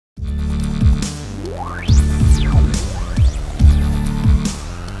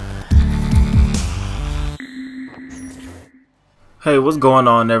Hey, what's going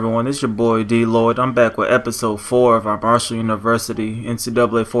on, everyone? It's your boy D Lloyd. I'm back with episode 4 of our Marshall University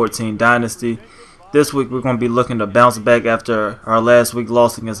NCAA 14 Dynasty. This week we're going to be looking to bounce back after our last week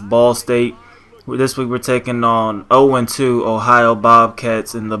loss against Ball State. This week we're taking on 0-2 Ohio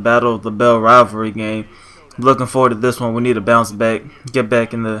Bobcats in the Battle of the Bell rivalry game. Looking forward to this one. We need to bounce back, get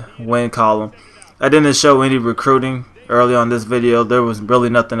back in the win column. I didn't show any recruiting early on this video. There was really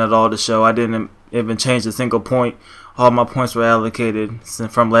nothing at all to show. I didn't even change a single point. All my points were allocated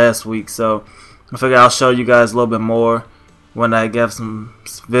from last week, so I figure I'll show you guys a little bit more when I get some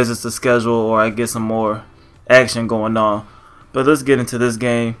visits to schedule or I get some more action going on. But let's get into this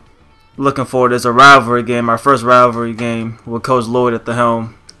game. Looking forward, it's a rivalry game, our first rivalry game with Coach Lloyd at the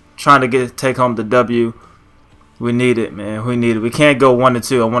helm. Trying to take home the W. We need it, man. We need it. We can't go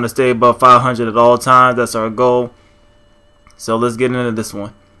 1-2. I want to stay above 500 at all times. That's our goal. So let's get into this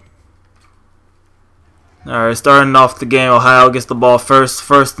one. Alright, starting off the game, Ohio gets the ball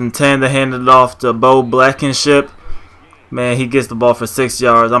first and 10. They hand it off to Bo Blankenship. Man, he gets the ball for 6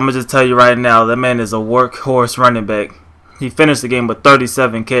 yards. I'm going to just tell you right now, that man is a workhorse running back. He finished the game with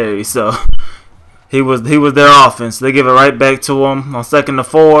 37 carries, so he was their offense. They give it right back to him. On 2nd and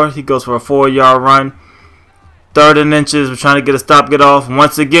 4, he goes for a 4-yard run. 3rd and inches, we're trying to get a stop, get off.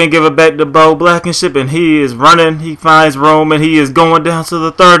 Once again, give it back to Bo Blankenship, and he is running. He finds room, and he is going down to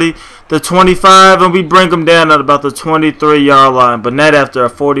the 30, the 25, and we bring him down at about the 23-yard line. But not after a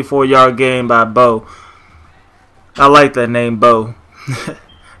 44-yard gain by Bo. I like that name, Bo.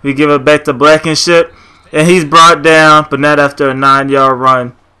 We give it back to Blankenship, and he's brought down, but not after a 9-yard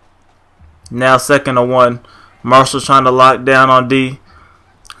run. Now 2nd and 1. Marshall's trying to lock down on D.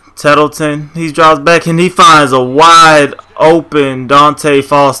 Tettleton, he drops back and he finds a wide open Dante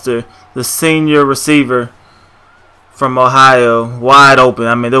Foster, the senior receiver from Ohio, wide open.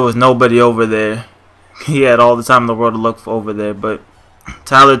 I mean, there was nobody over there. He had all the time in the world to look for over there, but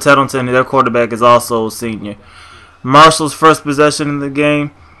Tyler Tettleton, their quarterback, is also a senior. Marshall's first possession in the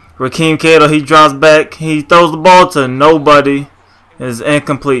game, Rakeem Cato, he drops back, he throws the ball to nobody. It is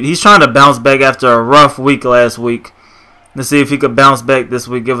incomplete. He's trying to bounce back after a rough week last week. Let's see if he could bounce back this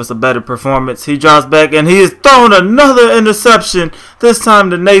week, give us a better performance. He drops back, and he is throwing another interception, this time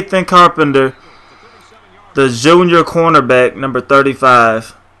to Nathan Carpenter, the junior cornerback, number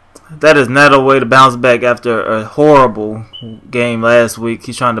 35. That is not a way to bounce back after a horrible game last week.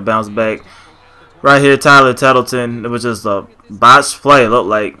 He's trying to bounce back. Right here, Tyler Tettleton, it was just a botched play, it looked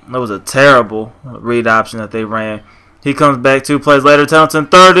like. It was a terrible read option that they ran. He comes back 2 plays later. Tettleton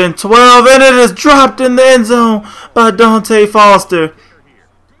 3rd and 12, and it is dropped in the end zone by Dante Foster.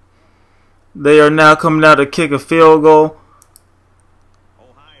 They are now coming out to kick a field goal.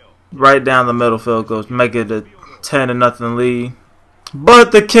 Right down the middle field goal to make it a 10-0 lead.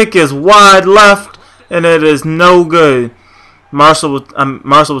 But the kick is wide left, and it is no good. Marshall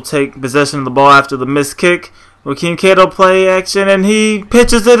will take possession of the ball after the missed kick. Rakeem Cato play action, and he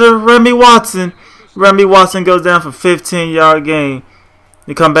pitches it to Remy Watson. Remy Watson goes down for 15-yard gain.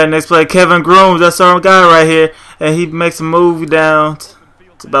 You come back next play. Kevin Grooms, that's our guy right here. And he makes a move down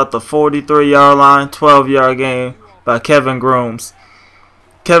to about the 43-yard line. 12-yard gain by Kevin Grooms.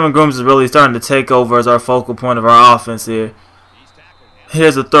 Kevin Grooms is really starting to take over as our focal point of our offense here.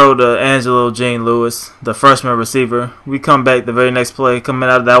 Here's a throw to Angelo Jean Lewis, the freshman receiver. We come back the very next play. Coming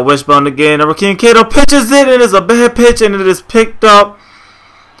out of that wishbone again. And Rakeem Cato pitches it. And it's a bad pitch. And it is picked up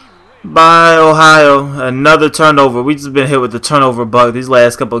by Ohio. Another turnover. We just been hit with the turnover bug these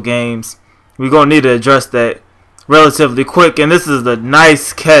last couple games. We're going to need to address that relatively quick. And this is a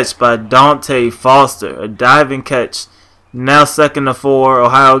nice catch by Dante Foster. A diving catch. Now 2nd and 4.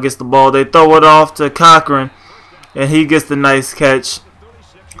 Ohio gets the ball. They throw it off to Cochran. And he gets the nice catch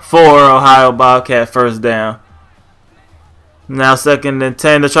for Ohio Bobcat first down. Now 2nd and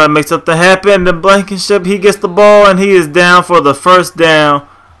 10. They're trying to make something happen. The Blankenship, he gets the ball. And he is down for the first down.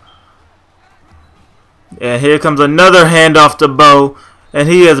 And here comes another handoff to Bo, and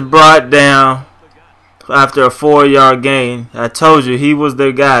he is brought down after a 4-yard gain. I told you, he was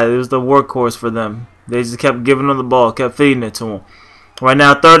their guy. It was the workhorse for them. They just kept giving him the ball, kept feeding it to him. Right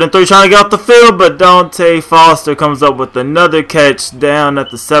now, 3rd and 3, trying to get off the field, but Dante Foster comes up with another catch down at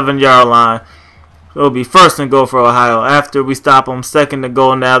the 7-yard line. It'll be 1st and goal for Ohio. After we stop them, 2nd and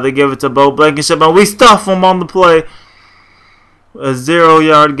goal now. They give it to Bo Blankenship, and we stuff him on the play. A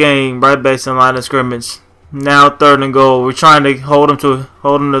 0-yard gain right back to the line of scrimmage. Now 3rd and goal. We're trying to hold him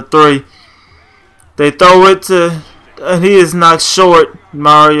to 3. They throw it to, and he is knocked short.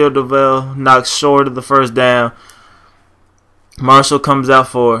 Mario Deville knocks short of the first down. Ohio comes out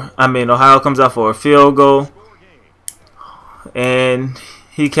for a field goal, and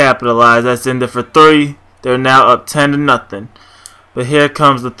he capitalized. That's in there for 3. They're now up 10-0. But here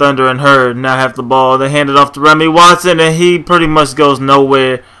comes the Thunder and Herd. Now have the ball. They hand it off to Remy Watson, and he pretty much goes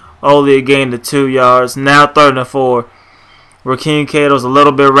nowhere. Only a gain of 2 yards. Now 3rd and 4. Rakeem Cato's a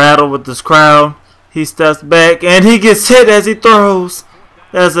little bit rattled with this crowd. He steps back, and he gets hit as he throws.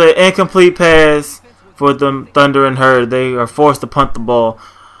 That's an incomplete pass for the Thunder and Herd. They are forced to punt the ball.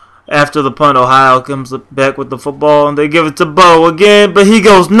 After the punt, Ohio comes back with the football, and they give it to Bo again, but he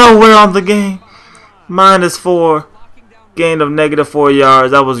goes nowhere on the game. -4. Gain of -4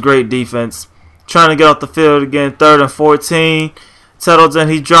 yards. That was great defense. Trying to get off the field again. 3rd and 14. Settles in.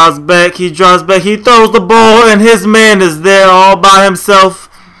 He drops back. He throws the ball, and his man is there all by himself.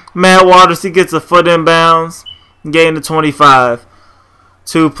 Matt Waters, he gets a foot in bounds. Gain of 25.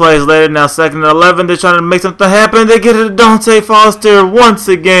 2 plays later, now 2nd and 11. They're trying to make something happen. They get it to Dante Foster once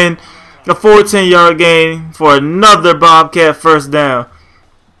again. A 14-yard gain for another Bobcat first down.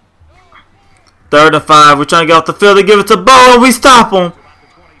 3rd and 5. We're trying to get off the field. They give it to Bo, and we stop him.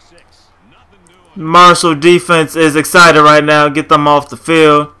 Marshall defense is excited right now. Get them off the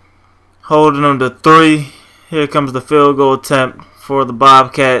field. Holding them to 3. Here comes the field goal attempt for the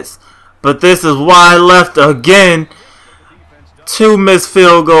Bobcats. But this is wide left again. 2 missed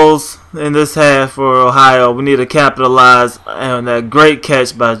field goals in this half for Ohio. We need to capitalize on that great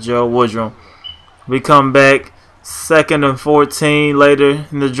catch by Joe Woodrum. We come back. 2nd and 14 later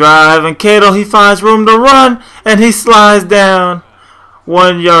in the drive, and Cato, he finds room to run, and he slides down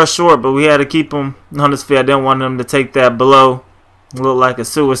 1 yard short, but we had to keep him on his feet. I didn't want him to take that blow. It looked like a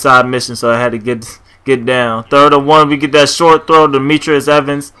suicide mission, so I had to get down. 3rd and 1, we get that short throw to Demetrius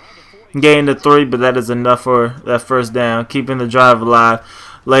Evans, gain to 3, but that is enough for that first down, keeping the drive alive.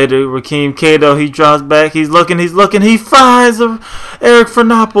 Later, Rakeem Cato, he drops back, he's looking, he finds Eric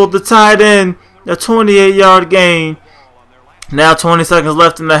Fernapple, the tight end. A 28-yard gain. Now 20 seconds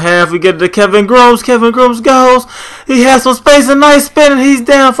left in the half. We get it to Kevin Grooms. Kevin Grooms goes. He has some space. A nice spin, and he's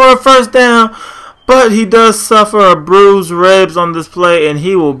down for a first down. But he does suffer a bruised ribs on this play, and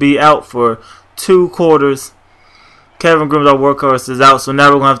he will be out for 2 quarters. Kevin Grooms, our workhorse, is out. So now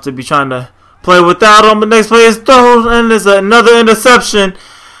we're going to have to be trying to play without him. But next play is thrown, and there's another interception.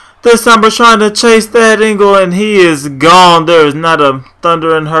 This time we're trying to chase that angle, and he is gone. There is not a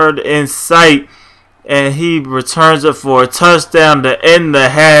Thunder and Herd in sight. And he returns it for a touchdown to end the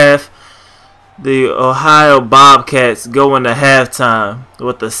half. The Ohio Bobcats go into halftime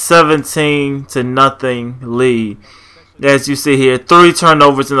with a 17-0 lead. As you see here, 3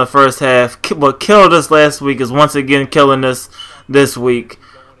 turnovers in the first half. What killed us last week is once again killing us this week.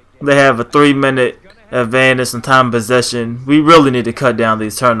 They have a 3-minute advantage and time possession. We really need to cut down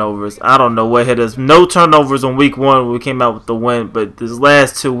these turnovers. I don't know what hit us. No turnovers on week 1 when we came out with the win, but these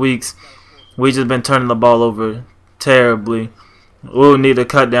last 2 weeks we just been turning the ball over terribly. We'll need to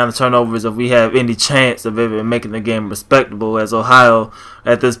cut down the turnovers if we have any chance of even making the game respectable, as Ohio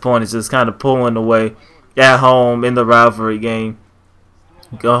at this point is just kind of pulling away at home in the rivalry game.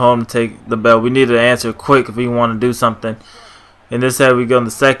 Go home and take the belt. We need to answer quick if we want to do something. In this half, we go in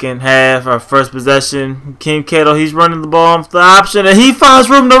the second half. Our first possession, King Cato, he's running the ball off the option, and he finds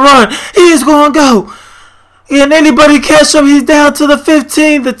room to run. He is going to go. Can anybody catch him? He's down to the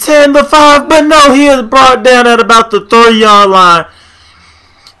 15, the 10, the 5, but no, he is brought down at about the 3-yard line.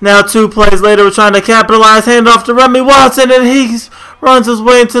 Now 2 plays later, we're trying to capitalize. Hand off to Remy Watson, and he runs his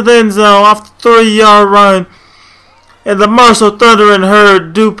way into the end zone off the 3-yard run. And the Marshall Thunder and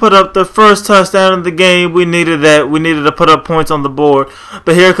Herd do put up the first touchdown of the game. We needed that. We needed to put up points on the board.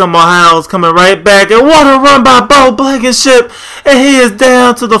 But here come Ohio's coming right back. And what a run by Bo Blankenship. And he is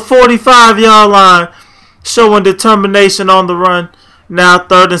down to the 45-yard line, showing determination on the run. Now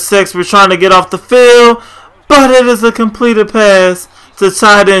 3rd and 6. We're trying to get off the field, but it is a completed pass to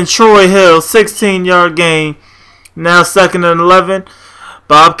tight end Troy Hill. 16-yard gain. Now 2nd and 11.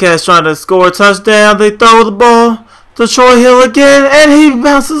 Bobcats trying to score a touchdown. They throw the ball to Troy Hill again, and he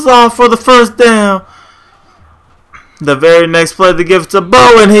bounces off for the first down. The very next play, they give it to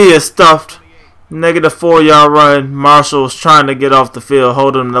Bo, and he is stuffed. -4-yard run. Marshall's trying to get off the field,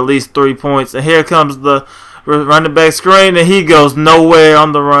 holding at least 3 points. And here comes the running back screen, and he goes nowhere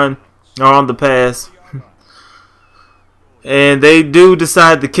on the run or on the pass. And they do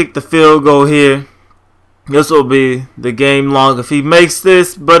decide to kick the field goal here. This will be the game long if he makes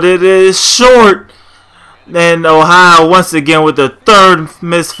this, but it is short. And Ohio once again with the 3rd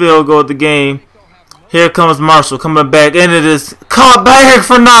missed field goal of the game. Here comes Marshall coming back, and it is caught by Eric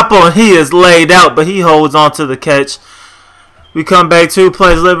Fernapple, and he is laid out, but he holds on to the catch. We come back 2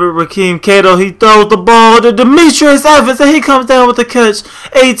 plays later. Rakeem Cato, he throws the ball to Demetrius Evans, and he comes down with the catch.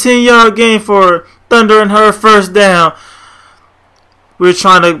 18-yard gain for Thunder and Herd first down. We're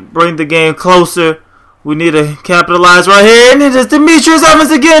trying to bring the game closer. We need to capitalize right here. And it is Demetrius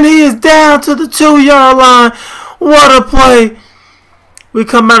Evans again. He is down to the 2-yard line. What a play. We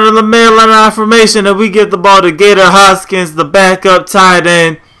come out of the man line formation and we get the ball to Gator Hoskins, the backup tight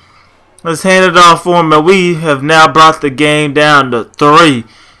end. Let's hand it off for him. And we have now brought the game down to 3.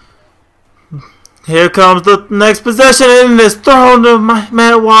 Here comes the next possession, and it's thrown to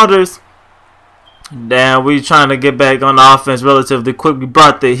Matt Waters. Down, we trying to get back on offense relatively quick. We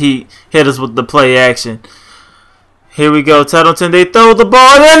brought the heat, hit us with the play action. Here we go, Tettleton. They throw the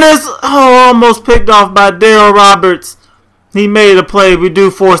ball, and it's almost picked off by Darryl Roberts. He made a play. We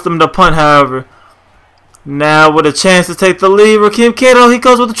do force them to punt, however. Now with a chance to take the lead, Rakeem Cato, he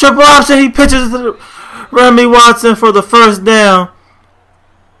goes with the triple option. He pitches to Remy Watson for the first down.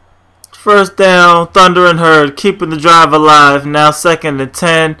 First down, Thunder and Herd, keeping the drive alive. Now 2nd and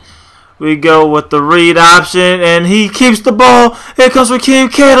 10. We go with the read option, and he keeps the ball. Here comes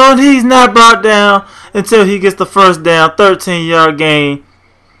Rakeem Cato, and he's not brought down until he gets the first down. 13-yard gain.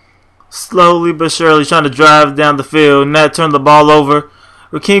 Slowly but surely trying to drive down the field, not turn the ball over.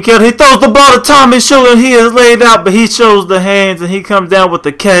 Rakeem Cato, he throws the ball to Tommy Schuler, and he is laid out, but he shows the hands, and he comes down with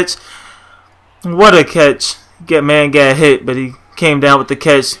the catch. What a catch. Man got hit, but he came down with the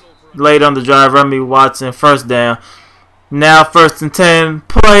catch. Late on the drive, Remy Watson, first down. Now 1st and 10,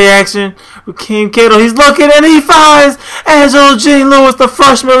 play action. Rakeem Cato, he's looking and he finds Angelo Jean Lewis, the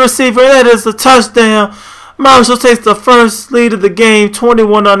freshman receiver. That is a touchdown. Marshall takes the first lead of the game,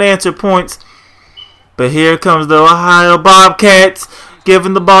 21 unanswered points. But here comes the Ohio Bobcats,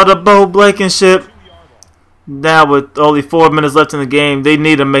 giving the ball to Bo Blankenship. Now with only 4 minutes left in the game, they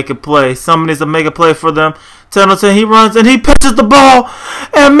need to make a play. Someone needs to make a play for them. Tettleton, he runs and he pitches the ball,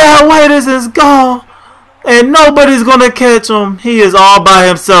 and Matt Waters is gone, and nobody's going to catch him. He is all by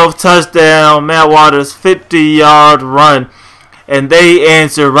himself. Touchdown, Matt Waters, 50-yard run. And they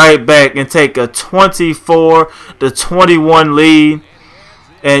answer right back and take a 24-21 lead.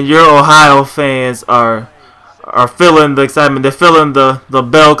 And your Ohio fans are feeling the excitement. They're feeling the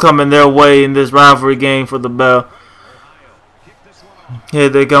bell coming their way in this rivalry game for the bell. Here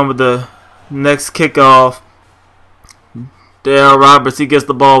they come with the next kickoff. Darryl Roberts, he gets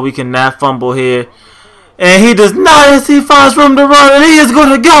the ball. We cannot fumble here. And he does not as he finds room to run. And he is going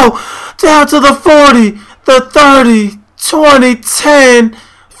to go down to the 40, the 30, 20, 10,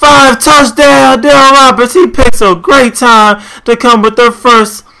 5 touchdown. Darryl Roberts, he picks a great time to come with their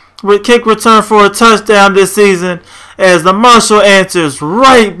first kick return for a touchdown this season. As the Marshall answers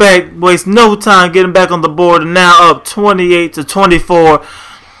right back. Wastes no time getting back on the board. And now up 28-24.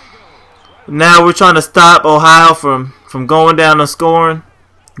 Now we're trying to stop Ohio from going down and scoring.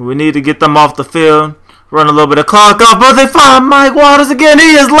 We need to get them off the field. Run a little bit of clock off, but they find Mike Waters again.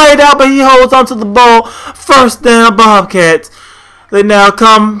 He is laid out, but he holds onto the ball. First down, Bobcats. They now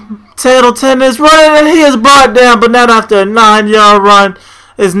come. Tettleton is running, and he is brought down, but not after a 9-yard run.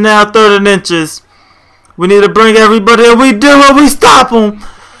 It's now 3rd and inches. We need to bring everybody in. We do it. We stop them.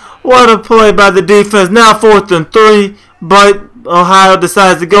 What a play by the defense. Now 4th and 3, but Ohio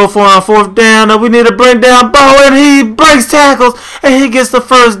decides to go for it on 4th down, and we need to bring down Bo, and he breaks tackles, and he gets the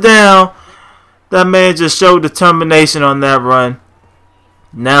first down. That man just showed determination on that run.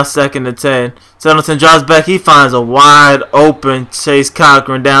 Now 2nd and 10. Tettleton drops back. He finds a wide open Chase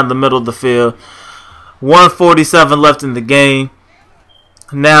Cochran down the middle of the field. 1:47 left in the game.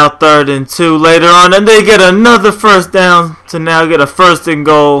 Now 3rd and 2 later on, and they get another first down to now get a 1st and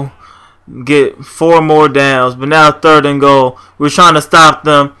goal. Get 4 more downs, but now 3rd and goal. We're trying to stop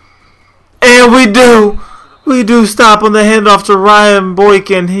them, and we do. We do stop on the handoff to Ryan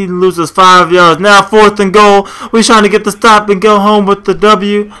Boykin. He loses 5 yards. Now 4th and goal. We're trying to get the stop and go home with the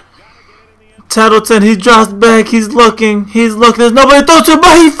W. Tettleton, he drops back. He's looking. There's nobody to throw to,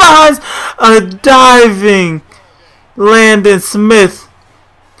 but he finds a diving Landon Smith.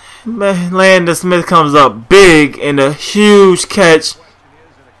 Landon Smith comes up big in a huge catch.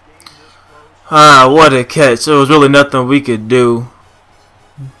 What a catch. There was really nothing we could do.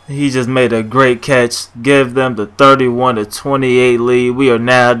 He just made a great catch. Give them the 31-28 lead. We are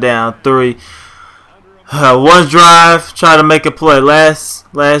now down 3. One drive. Try to make a play.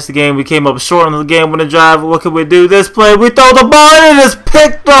 Last game we came up short on the game-winning drive. What could we do? This play, we throw the ball and it is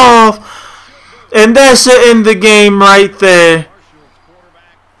picked off. And that should end the game right there.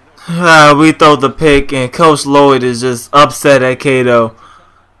 We throw the pick, and Coach Lloyd is just upset at Cato.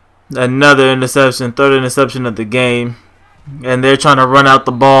 Another interception, 3rd interception of the game. And they're trying to run out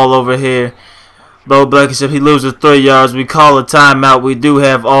the ball over here. Bo Blankenship, he loses 3 yards. We call a timeout. We do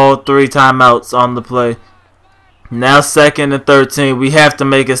have all 3 timeouts on the play. Now 2nd and 13. We have to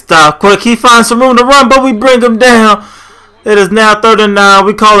make it stop quick. He finds some room to run, but we bring him down. It is now 3rd and 9.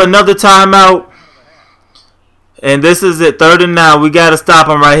 We call another timeout. And this is it, 3rd and 9. We got to stop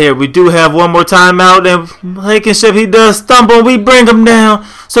him right here. We do have one more timeout, and Blankenship, he does stumble. We bring him down.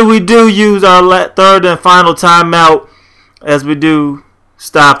 So we do use our 3rd and final timeout as we do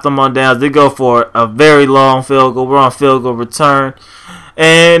stop them on downs. They go for a very long field goal. We're on field goal return.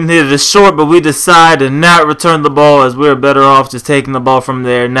 And it is short, but we decide to not return the ball as we're better off just taking the ball from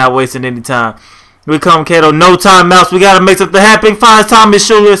there, not wasting any time. We come Cato, no timeouts. We got to mix up the happening. Finds Tommy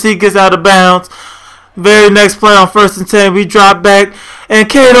Schuler as he gets out of bounds. Very next play on 1st and 10, we drop back. And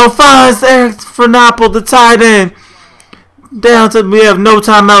Cato finds Eric Fernapple, the tight end. Down to, we have no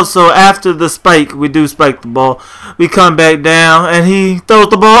timeouts, so after the spike, we do spike the ball. We come back down, and he throws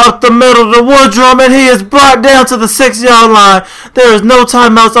the ball up the middle to Woodrum, and he is brought down to the 6-yard line. There is no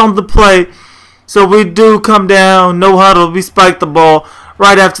timeouts on the play, so we do come down, no huddle. We spike the ball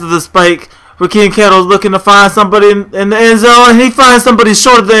right after the spike. Rakeem Kettle's looking to find somebody in the end zone, and he finds somebody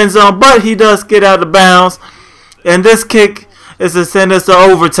short of the end zone, but he does get out of bounds. And this kick is to send us to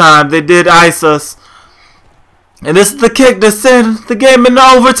overtime. They did ice us. And this is the kick that sent the game into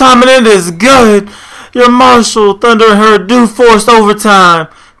overtime, and it is good. Your Marshall Thunder and Herd do force overtime,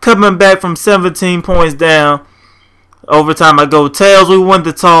 coming back from 17 points down. Overtime, I go tails. We win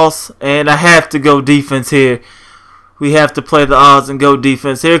the toss, and I have to go defense here. We have to play the odds and go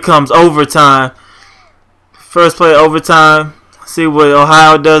defense. Here comes overtime. First play overtime. See what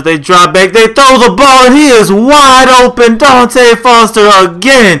Ohio does. They drop back. They throw the ball, and he is wide open. Dante Foster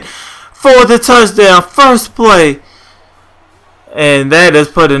again for the touchdown. First play. And that is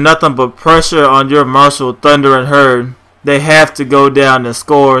putting nothing but pressure on your Marshall Thunder and Herd. They have to go down and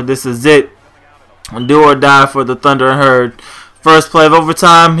score. This is it. Do or die for the Thunder and Herd. First play of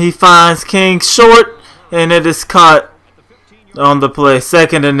overtime. He finds King short, and it is caught on the play.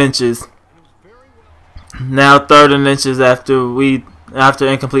 2nd and inches. Now 3rd and inches after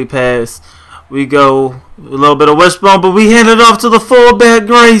incomplete pass. We go a little bit of wishbone, but we hand it off to the fullback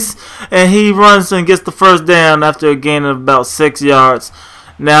Grace, and he runs and gets the first down after a gain of about 6 yards.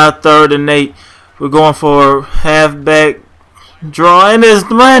 Now 3rd and 8. We're going for halfback draw, and it's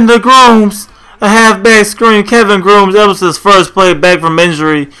Miranda Grooms. A halfback screen. Kevin Grooms. That was his first play back from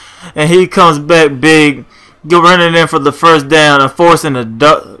injury, and he comes back big, running in for the first down and forcing a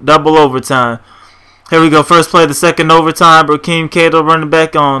double overtime. Here we go. First play, the 2nd overtime. Rakeem Cato running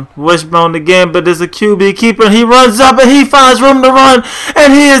back on wishbone again, but there's a QB keeper. He runs up and he finds room to run,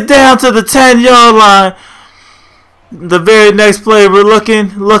 and he is down to the 10-yard line. The very next play, we're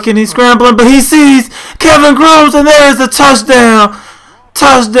looking, he's scrambling, but he sees Kevin Grooms, and there is a touchdown.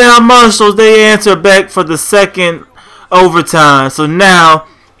 Touchdown Marshalls. They answer back for the 2nd overtime. So now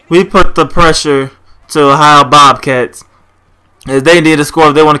we put the pressure to Ohio Bobcats, as they need a score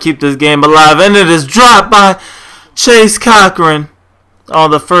if they want to keep this game alive. And it is dropped by Chase Cochran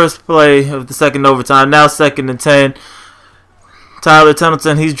on the first play of the 2nd overtime. Now 2nd and 10. Tyler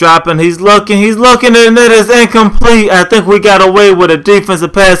Templeton, he's dropping, he's looking, and it is incomplete. I think we got away with a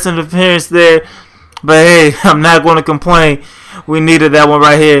defensive pass interference there. But hey, I'm not going to complain. We needed that one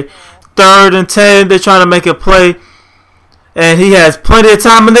right here. 3rd and 10. They're trying to make a play, and he has plenty of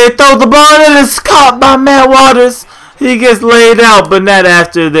time, and they throw the ball, and it is caught by Matt Waters. He gets laid out, but not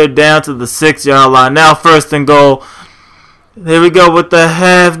after they're down to the 6-yard line. Now 1st and goal. Here we go with the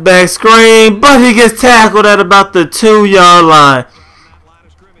halfback screen, but he gets tackled at about the 2-yard line.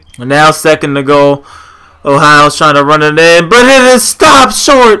 And now 2nd and goal. Ohio's trying to run it in, but it is stopped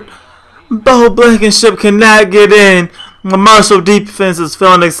short. Bo Blankenship cannot get in. The Marshall defense is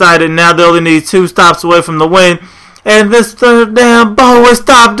feeling excited. Now they only need 2 stops away from the win. And this 3rd down, Bo is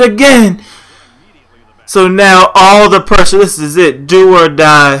stopped again. So now all the pressure, this is it, do or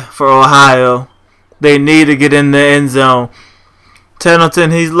die for Ohio. They need to get in the end zone.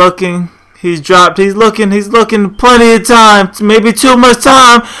 Templeton, he's looking, he's dropped, he's looking, plenty of time, maybe too much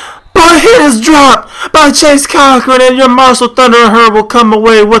time, but it is dropped by Chase Cochran, and your Marshall Thunder and Herd will come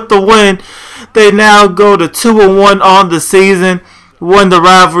away with the win. They now go to 2-1 on the season, won the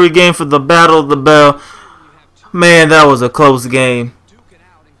rivalry game for the Battle of the Bell. Man, that was a close game.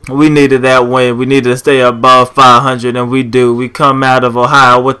 We needed that win. We needed to stay above 500, and we do. We come out of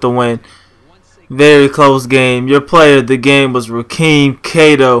Ohio with the win. Very close game. Your player of the game was Rakeem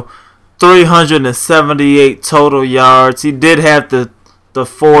Cato. 378 total yards. He did have the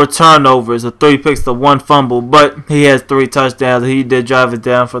 4 turnovers, the 3 picks, the 1 fumble, but he has 3 touchdowns. He did drive it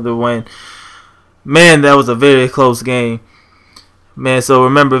down for the win. Man, that was a very close game. Man, so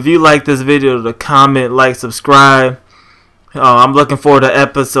remember, if you like this video, to comment, like, subscribe. I'm looking forward to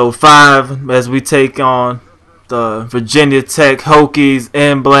episode 5 as we take on the Virginia Tech Hokies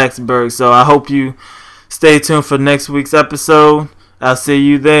in Blacksburg. So I hope you stay tuned for next week's episode. I'll see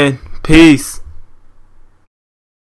you then. Peace.